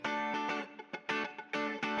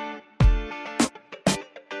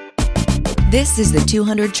This is the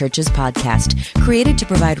 200 Churches podcast, created to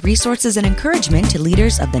provide resources and encouragement to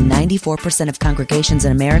leaders of the 94% of congregations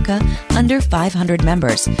in America under 500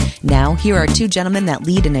 members. Now, here are two gentlemen that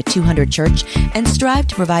lead in a 200 church and strive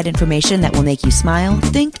to provide information that will make you smile,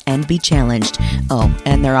 think, and be challenged. Oh,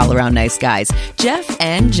 and they're all around nice guys, Jeff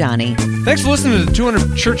and Johnny. Thanks for listening to the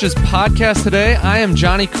 200 Churches podcast today. I am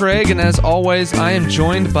Johnny Craig, and as always, I am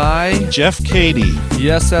joined by Jeff Cady.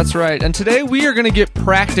 Yes, that's right. And today we are going to get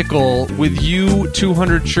practical with you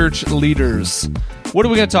 200 church leaders. What are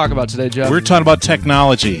we going to talk about today, Jeff? We're talking about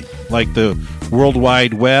technology, like the World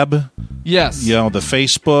Wide Web. Yes. You know, the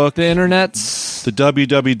Facebook. The internets. The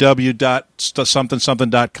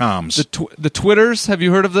www.something.coms. The Twitters. Have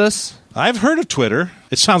you heard of this? I've heard of Twitter.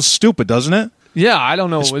 It sounds stupid, doesn't it? Yeah, I don't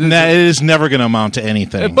know. It is never going to amount to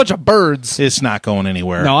anything. A bunch of birds. It's not going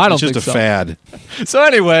anywhere. No, I don't think so. It's just a fad. So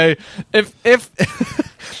anyway, if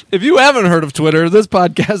if you haven't heard of Twitter, this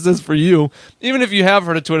podcast is for you. Even if you have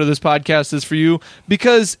heard of Twitter, this podcast is for you,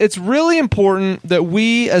 because it's really important that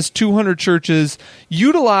we as 200 churches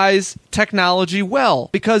utilize technology well,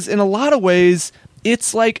 because in a lot of ways,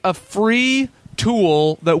 it's like a free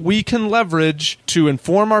tool that we can leverage to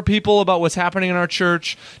inform our people about what's happening in our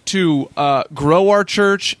church, to grow our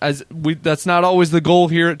church. That's not always the goal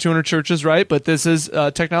here at 200 Churches, right? But this is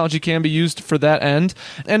technology can be used for that end,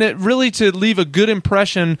 and it really to leave a good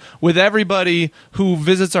impression with everybody who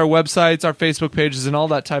visits our websites, our Facebook pages, and all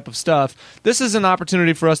that type of stuff. This is an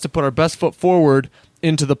opportunity for us to put our best foot forward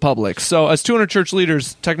into the public. So as 200 church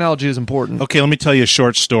leaders, technology is important. Okay, let me tell you a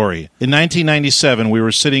short story. In 1997, we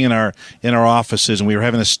were sitting in our offices and we were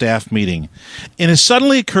having a staff meeting. And it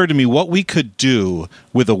suddenly occurred to me what we could do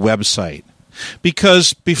with a website.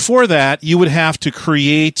 Because before that, you would have to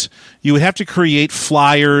create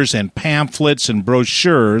flyers and pamphlets and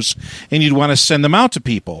brochures, and you'd want to send them out to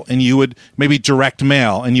people, and you would maybe direct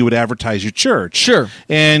mail, and you would advertise your church. Sure.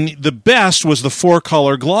 And the best was the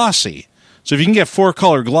 4-color glossy. So if you can get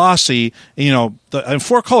 4-color glossy, and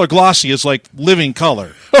 4-color glossy is like living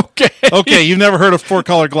color. Okay, you've never heard of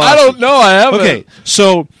 4-color glossy? I don't know, I haven't. Okay,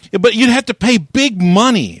 so, but you'd have to pay big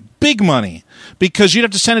money, because you'd have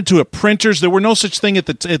to send it to a printers. There were no such thing at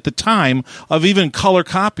the time of even color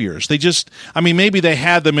copiers. They just, maybe they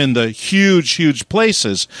had them in the huge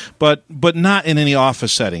places, but not in any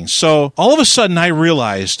office settings. So all of a sudden I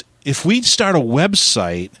realized, if we'd start a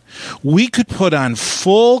website, we could put on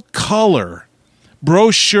full-color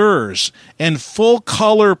brochures and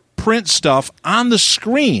full-color print stuff on the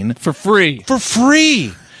screen for free.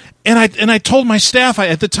 And I told my staff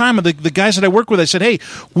at the time, the guys that I work with, I said, hey,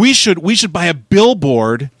 we should buy a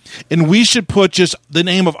billboard, and we should put just the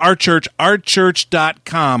name of our church,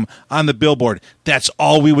 ourchurch.com, on the billboard. That's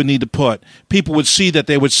all we would need to put. People would see that,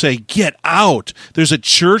 they would say, get out. There's a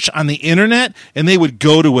church on the internet, and they would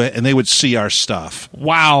go to it, and they would see our stuff.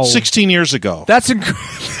 Wow. 16 years ago. That's incredible.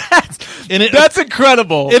 That's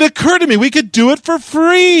incredible. It occurred to me, we could do it for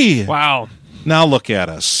free. Wow. Now look at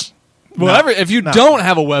us. Well, if you don't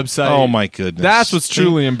have a website, oh my goodness, that's what's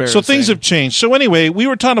truly embarrassing. So things have changed. So anyway, we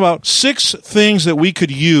were talking about 6 things that we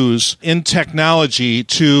could use in technology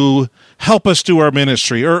to help us do our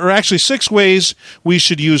ministry, or actually 6 ways we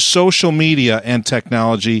should use social media and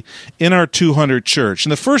technology in our 200 church.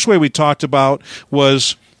 And the first way we talked about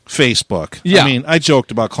was Facebook. Yeah. I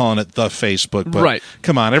joked about calling it the Facebook, but right.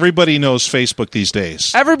 Come on, everybody knows Facebook these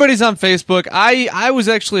days. Everybody's on Facebook. I was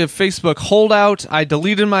actually a Facebook holdout. I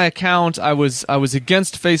deleted my account. I was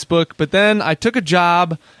against Facebook, but then I took a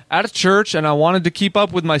job at a church, and I wanted to keep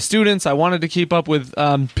up with my students. I wanted to keep up with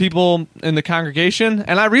people in the congregation,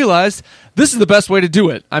 and I realized this is the best way to do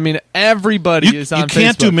it. Everybody is on Facebook. You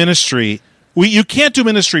can't do ministry. You can't do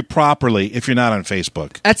ministry properly if you're not on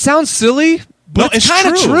Facebook. That sounds silly, but it's kind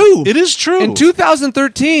of true. true. It is true. In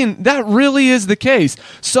 2013, that really is the case.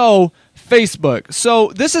 So, Facebook.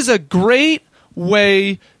 So, this is a great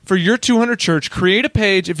way for your 200 church. Create a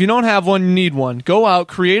page. If you don't have one, you need one. Go out,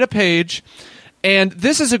 create a page. And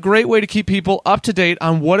this is a great way to keep people up to date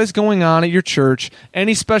on what is going on at your church,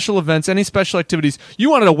 any special events, any special activities.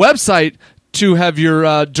 You wanted a website to have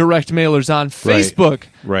your direct mailers on. Facebook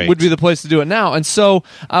would be the place to do it now. And so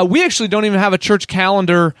we actually don't even have a church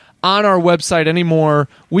calendar on our website anymore.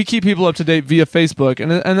 We keep people up to date via Facebook,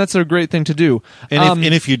 and that's a great thing to do. And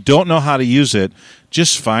if you don't know how to use it,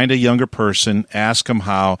 just find a younger person, ask them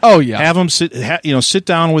how. Oh yeah, have them sit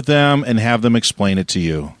down with them and have them explain it to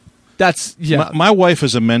you. That's My wife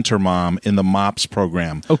is a mentor mom in the MOPS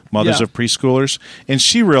program, Mothers of Preschoolers, and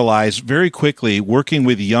she realized very quickly, working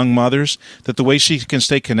with young mothers, that the way she can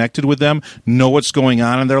stay connected with them, know what's going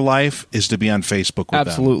on in their life, is to be on Facebook with them.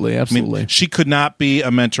 Absolutely. I mean, she could not be a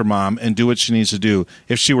mentor mom and do what she needs to do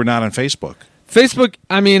if she were not on Facebook. Facebook,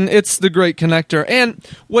 I mean, it's the great connector. And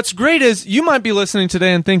what's great is you might be listening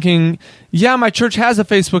today and thinking, yeah, my church has a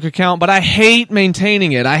Facebook account, but I hate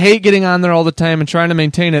maintaining it. I hate getting on there all the time and trying to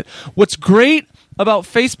maintain it. What's great about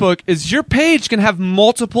Facebook is your page can have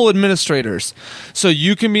multiple administrators. So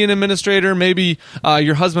you can be an administrator, maybe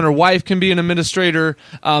your husband or wife can be an administrator,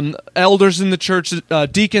 elders in the church,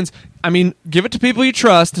 deacons. I mean, give it to people you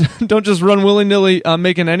trust. Don't just run willy-nilly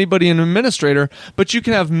making anybody an administrator, but you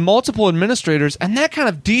can have multiple administrators, and that kind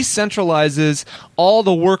of decentralizes all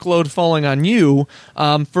the workload falling on you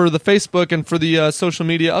for the Facebook and for the social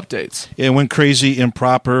media updates. And when crazy,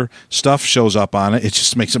 improper stuff shows up on it, it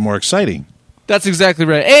just makes it more exciting. That's exactly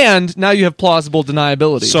right. And now you have plausible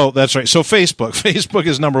deniability. So that's right. So Facebook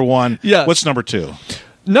is number one. Yes. What's number two?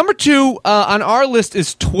 Number two on our list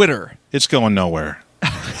is Twitter. It's going nowhere.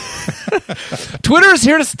 Twitter is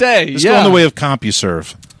here to stay. It's going the way of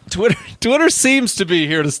CompuServe. Twitter seems to be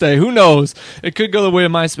here to stay. Who knows? It could go the way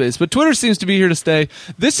of MySpace, but Twitter seems to be here to stay.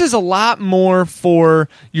 This is a lot more for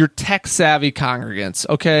your tech-savvy congregants,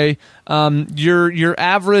 okay? Your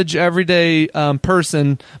average, everyday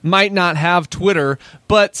person might not have Twitter,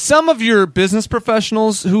 but some of your business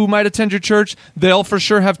professionals who might attend your church, they'll for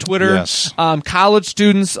sure have Twitter. Yes. College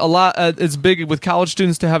students, it's big with college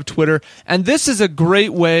students to have Twitter, and this is a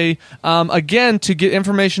great way, again, to get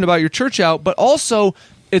information about your church out, but also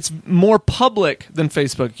it's more public than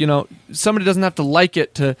Facebook. You know, somebody doesn't have to like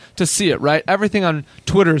it to see it, right? Everything on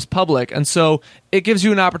Twitter is public, and so it gives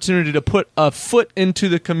you an opportunity to put a foot into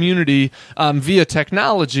the community via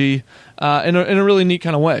technology in a really neat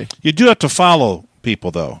kind of way. You do have to follow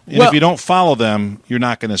people, though. And if you don't follow them, you're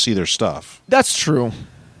not going to see their stuff. That's true.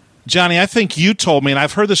 Johnny, I think you told me, and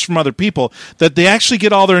I've heard this from other people, that they actually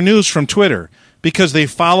get all their news from Twitter, because they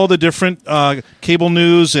follow the different cable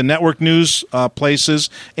news and network news places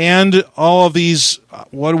and all of these,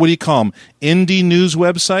 what do you call them, indie news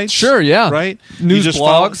websites? Sure, yeah. Right? News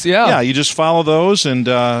blogs, yeah. Yeah, you just follow those and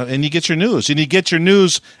you get your news. And you get your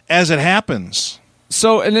news as it happens.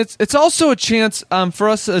 So, and it's also a chance for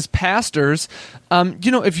us as pastors,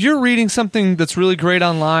 if you're reading something that's really great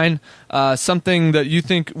online, something that you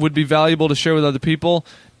think would be valuable to share with other people,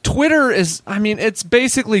 Twitter is, it's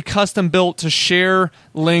basically custom built to share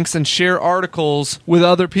links and share articles with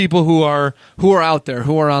other people who are out there,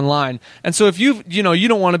 who are online. And so if you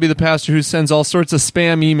don't want to be the pastor who sends all sorts of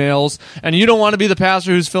spam emails, and you don't want to be the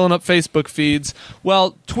pastor who's filling up Facebook feeds,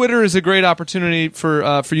 well, Twitter is a great opportunity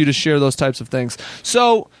for you to share those types of things.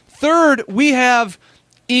 So third, we have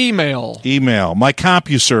email. My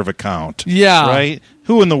CompuServe account. Yeah. Right?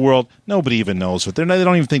 Who in the world? Nobody even knows what they don't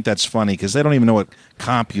even think that's funny because they don't even know what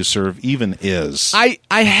CompuServe even is. I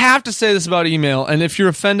have to say this about email, and if you're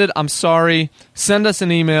offended, I'm sorry. Send us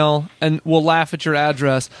an email, and we'll laugh at your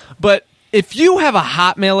address. But if you have a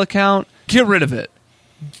Hotmail account, get rid of it.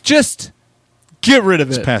 Just get rid of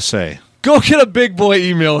it. It's passé. Go get a big boy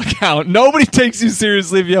email account. Nobody takes you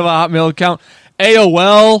seriously if you have a Hotmail account.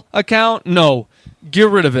 AOL account? No. Get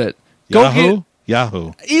rid of it.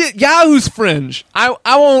 Yahoo's fringe. I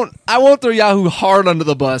won't throw Yahoo hard under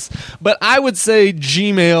the bus, but I would say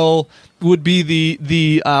Gmail would be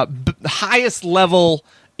the highest level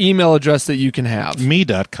email address that you can have.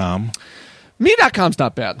 Me.com. Me.com's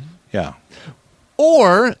not bad. Yeah.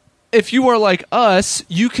 Or if you are like us,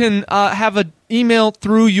 you can have an email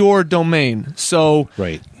through your domain. So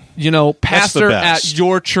right.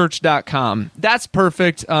 Pastor@yourchurch.com. That's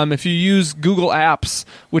perfect. If you use Google Apps,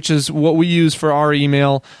 which is what we use for our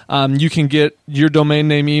email, you can get your domain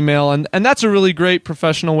name email, and that's a really great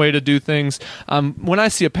professional way to do things. When I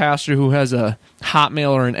see a pastor who has a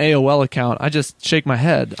Hotmail or an AOL account, I just shake my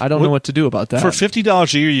head. I don't know what to do about that. For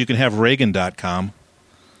 $50 a year, you can have Reagan.com.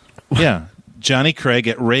 Yeah. Johnny Craig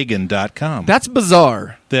at Reagan.com. That's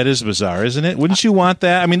bizarre. That is bizarre, isn't it? Wouldn't you want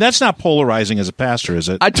that? That's not polarizing as a pastor, is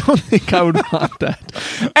it? I don't think I would want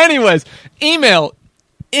that. Anyways, email.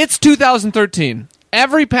 It's 2013.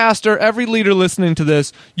 Every pastor, every leader listening to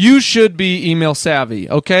this, you should be email savvy,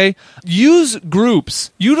 okay? Use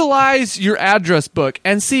groups. Utilize your address book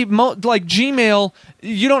and see, like Gmail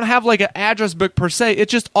you don't have like an address book per se. It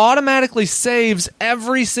just automatically saves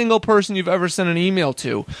every single person you've ever sent an email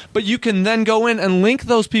to. But you can then go in and link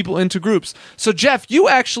those people into groups. So, Jeff, you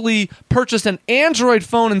actually purchased an Android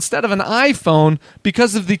phone instead of an iPhone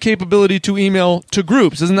because of the capability to email to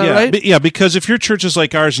groups. Isn't that right? Yeah, because if your church is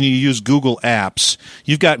like ours and you use Google Apps,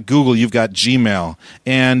 you've got Google, you've got Gmail,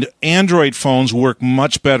 and Android phones work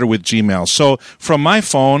much better with Gmail. So from my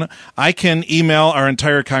phone, I can email our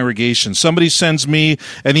entire congregation. Somebody sends me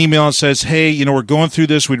an email and says, hey, we're going through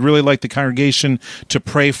this. We'd really like the congregation to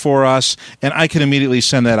pray for us, and I can immediately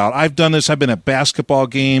send that out. I've done this. I've been at basketball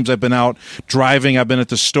games. I've been out driving. I've been at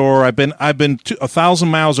the store. I've been 1,000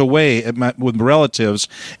 miles away with relatives,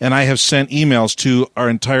 and I have sent emails to our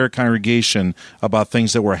entire congregation about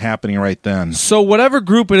things that were happening right then. So whatever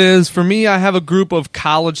group it is, for me, I have a group of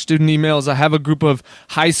college student emails. I have a group of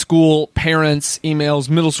high school parents emails,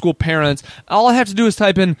 middle school parents. All I have to do is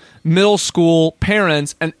type in middle school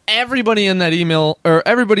parents, and everybody in that email or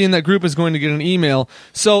everybody in that group is going to get an email.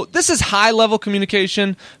 So this is high-level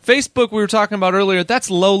communication. Facebook, we were talking about earlier,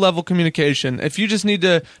 that's low-level communication. If you just need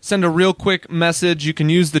to send a real quick message, you can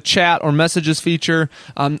use the chat or messages feature.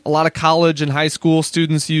 A lot of college and high school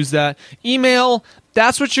students use that. Email,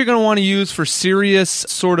 that's what you're going to want to use for serious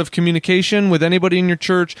sort of communication with anybody in your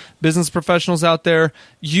church, business professionals out there.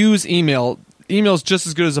 Use email. Email's just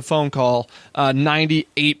as good as a phone call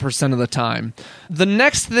 98% of the time. The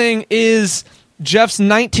next thing is Jeff's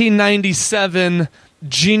 1997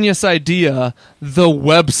 genius idea, the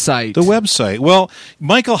website. The website. Well,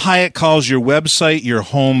 Michael Hyatt calls your website your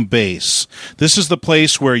home base. This is the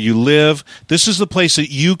place where you live. This is the place that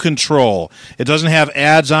you control. It doesn't have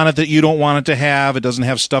ads on it that you don't want it to have. It doesn't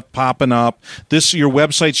have stuff popping up. Your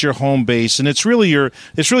website's your home base, and it's really your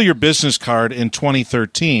business card in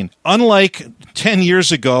 2013. Unlike 10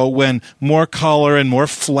 years ago when more color and more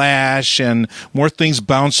flash and more things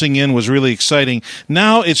bouncing in was really exciting,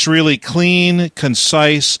 now it's really clean,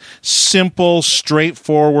 concise, simple,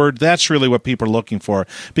 straightforward. That's really what people are looking for.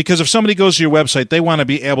 Because if somebody goes to your website, they want to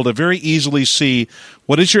be able to very easily see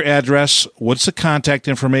what is your address, what's the contact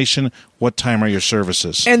information, what time are your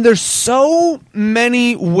services. And there's so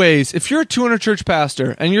many ways. If you're a 200 church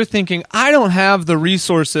pastor and you're thinking, I don't have the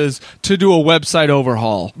resources to do a website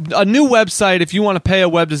overhaul, a new website, if you want to pay a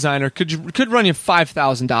web designer, could run you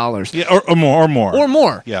 $5,000. Yeah, or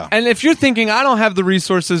more. Yeah. And if you're thinking, I don't have the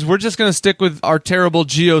resources, we're just going to stick with our terrible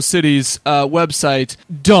GeoCities website,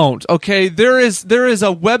 don't. Okay, there is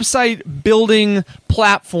a website building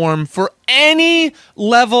platform for any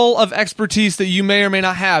level of expertise that you may or may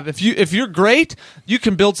not have. If you're great, you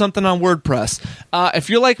can build something on WordPress. If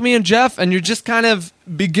you're like me and Jeff, and you're just kind of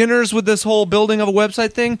beginners with this whole building of a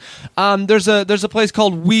website thing, there's a place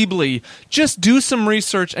called Weebly. Just do some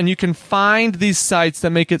research, and you can find these sites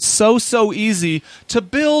that make it so easy to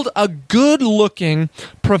build a good-looking,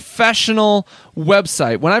 professional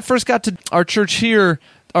website. When I first got to our church here,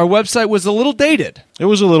 our website was a little dated. It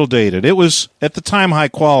was a little dated. It was, at the time, high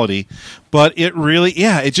quality, but it really,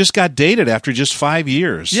 it just got dated after just 5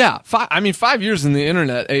 years. Yeah, 5 years in the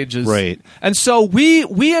internet ages. Right. And so we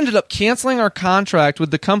ended up canceling our contract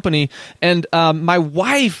with the company, and my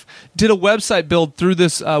wife did a website build through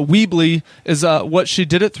this Weebly, is what she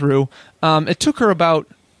did it through. It took her about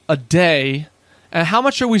a day. And how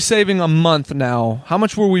much are we saving a month now? How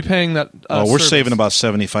much were we paying that we're service? saving about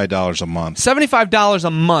 $75 a month. $75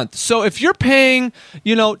 a month. So if you're paying,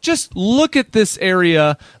 just look at this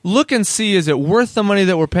area. Look and see, is it worth the money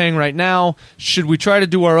that we're paying right now? Should we try to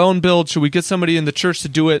do our own build? Should we get somebody in the church to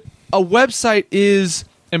do it? A website is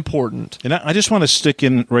important. And I just want to stick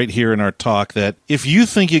in right here in our talk that if you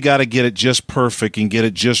think you got to get it just perfect and get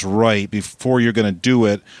it just right before you're going to do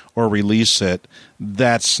it or release it,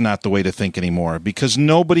 that's not the way to think anymore, because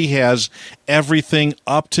nobody has everything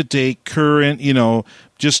up to date, current,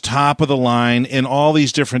 just top of the line in all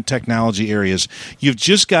these different technology areas. You've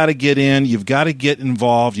just got to get in. You've got to get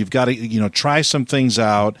involved. You've got to, try some things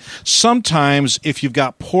out. Sometimes if you've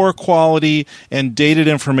got poor quality and dated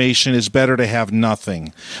information, it's better to have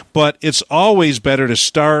nothing. But it's always better to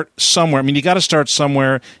start somewhere. I mean, you got to start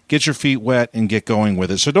somewhere, get your feet wet, and get going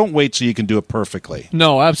with it. So don't wait till you can do it perfectly.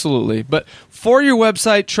 No, absolutely. But for your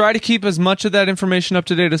website, try to keep as much of that information up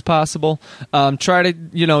to date as possible. Try to,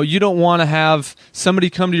 you don't want to have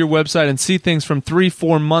somebody come to your website and see things from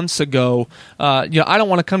 3-4 months ago. I don't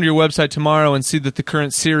want to come to your website tomorrow and see that the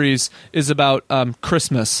current series is about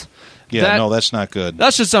Christmas. Yeah, no, that's not good.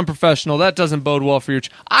 That's just unprofessional. That doesn't bode well for your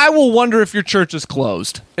church. I will wonder if your church is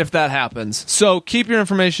closed if that happens. So keep your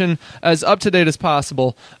information as up to date as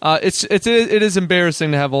possible. It is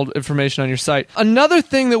embarrassing to have old information on your site. Another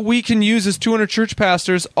thing that we can use as 200 church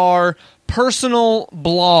pastors are personal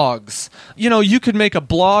blogs. You could make a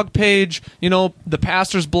blog page, the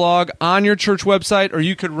pastor's blog on your church website, or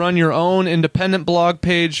you could run your own independent blog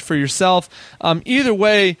page for yourself. Either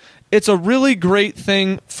way, it's a really great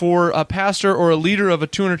thing for a pastor or a leader of a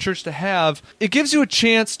 200 church to have. It gives you a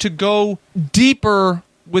chance to go deeper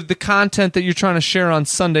with the content that you're trying to share on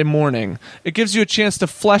Sunday morning. It gives you a chance to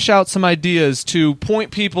flesh out some ideas, to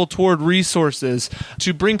point people toward resources,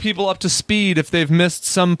 to bring people up to speed if they've missed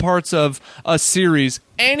some parts of a series.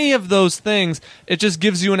 Any of those things, it just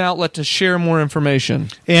gives you an outlet to share more information.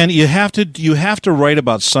 And you have to write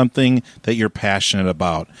about something that you're passionate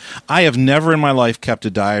about. I have never in my life kept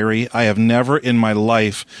a diary. I have never in my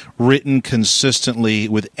life written consistently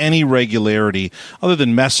with any regularity other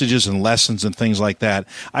than messages and lessons and things like that.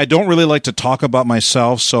 I don't really like to talk about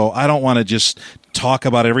myself, so I don't want to just talk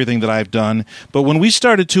about everything that I've done. But when we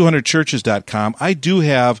started 200churches.com,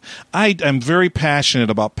 I'm very passionate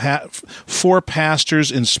about for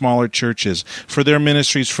pastors in smaller churches, for their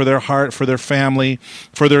ministries, for their heart, for their family,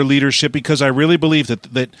 for their leadership, because I really believe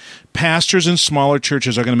that pastors in smaller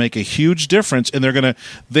churches are going to make a huge difference, and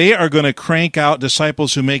they are going to crank out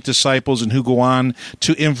disciples who make disciples and who go on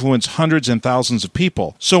to influence hundreds and thousands of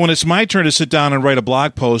people. So when it's my turn to sit down and write a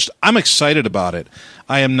blog post, I'm excited about it.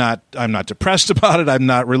 I'm not depressed about it. I'm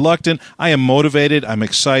not reluctant. I am motivated. I'm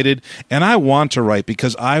excited. And I want to write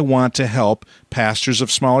because I want to help pastors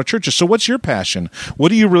of smaller churches. So what's your passion?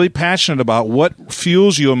 What are you really passionate about? What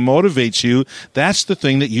fuels you and motivates you? That's the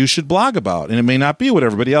thing that you should blog about. And it may not be what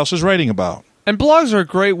everybody else is writing about. And blogs are a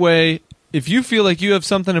great way. If you feel like you have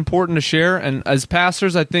something important to share, and as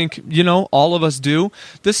pastors, I think, all of us do,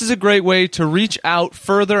 this is a great way to reach out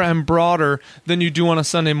further and broader than you do on a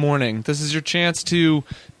Sunday morning. This is your chance to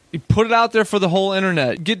put it out there for the whole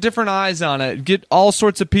internet, get different eyes on it, get all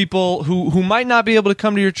sorts of people who might not be able to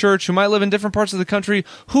come to your church, who might live in different parts of the country,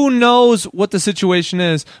 who knows what the situation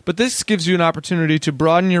is, but this gives you an opportunity to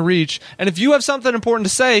broaden your reach. And if you have something important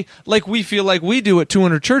to say, like we feel like we do at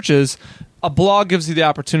 200 churches, a blog gives you the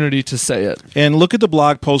opportunity to say it. And look at the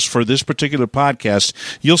blog post for this particular podcast.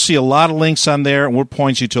 You'll see a lot of links on there, and we'll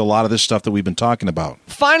point you to a lot of this stuff that we've been talking about.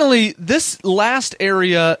 Finally, this last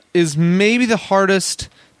area is maybe the hardest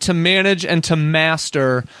to manage and to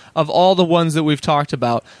master of all the ones that we've talked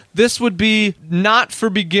about. This would be not for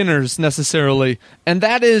beginners necessarily, and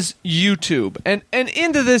that is YouTube. And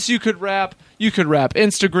into this you could wrap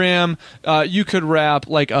Instagram, you could wrap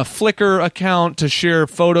like a Flickr account to share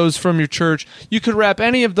photos from your church. You could wrap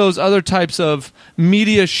any of those other types of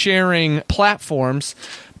media sharing platforms.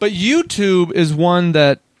 But YouTube is one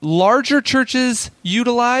that larger churches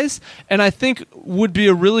utilize, and I think would be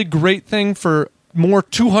a really great thing for more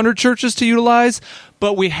 200 churches to utilize,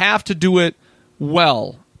 but we have to do it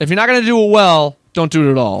well. If you're not going to do it well, don't do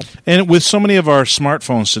it at all. And with so many of our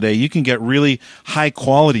smartphones today, you can get really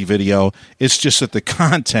high-quality video. It's just that the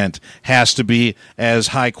content has to be as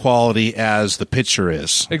high quality as the picture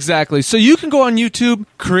is. Exactly. So you can go on YouTube,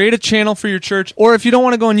 create a channel for your church, or if you don't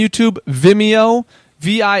want to go on YouTube, Vimeo,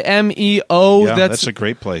 Vimeo. Yeah, that's a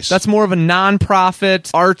great place. That's more of a non-profit,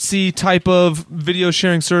 artsy type of video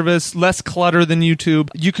sharing service, less clutter than YouTube.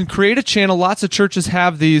 You can create a channel. Lots of churches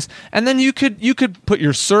have these. And then you could put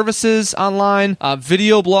your services online,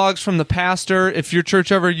 video blogs from the pastor. If your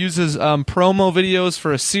church ever uses promo videos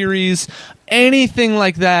for a series, anything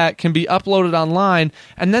like that can be uploaded online,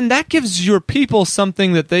 and then that gives your people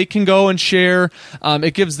something that they can go and share.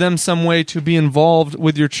 It gives them some way to be involved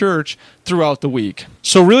with your church throughout the week.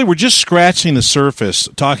 So really, we're just scratching the surface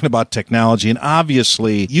talking about technology, and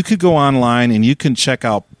obviously you could go online and you can check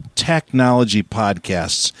out technology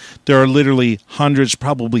podcasts. There are literally hundreds,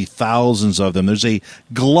 probably thousands of them. There's a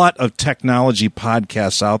glut of technology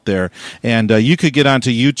podcasts out there. And you could get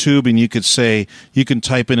onto YouTube and you can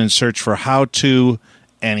type in and search for how to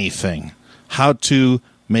anything. How to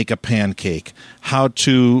make a pancake, how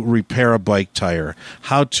to repair a bike tire,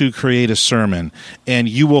 how to create a sermon, and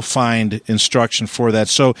you will find instruction for that.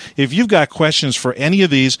 So if you've got questions for any of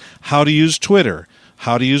these, how to use Twitter,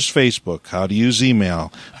 how to use Facebook, how to use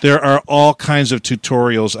email. There are all kinds of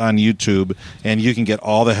tutorials on YouTube, and you can get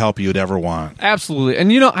all the help you'd ever want. Absolutely.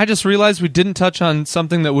 And I just realized we didn't touch on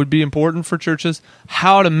something that would be important for churches,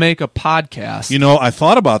 how to make a podcast. I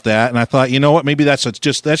thought about that, and I thought, what, maybe that's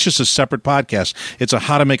just a separate podcast. It's a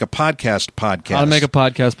how to make a podcast. How to make a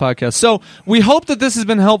podcast. So we hope that this has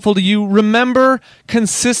been helpful to you. Remember,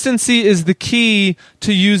 consistency is the key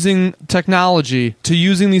to using technology, to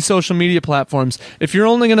using these social media platforms. If you're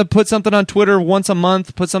only going to put something on Twitter once a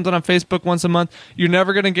month, put something on Facebook once a month, you're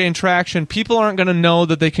never going to gain traction. People aren't going to know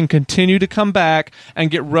that they can continue to come back and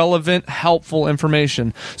get relevant, helpful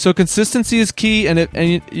information. So consistency is key, and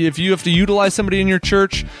if you have to utilize somebody in your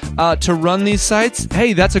church to run these sites,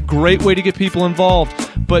 hey, that's a great way to get people involved.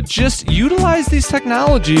 But just utilize these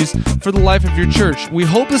technologies for the life of your church. We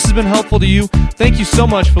hope this has been helpful to you. Thank you so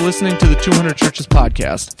much for listening to the 200 Churches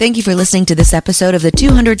Podcast. Thank you for listening to this episode of the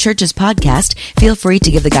 200 Churches Podcast. Feel free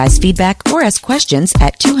to give the guys feedback or ask questions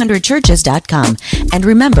at 200churches.com. And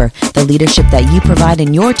remember, the leadership that you provide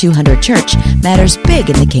in your 200 church matters big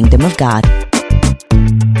in the kingdom of God.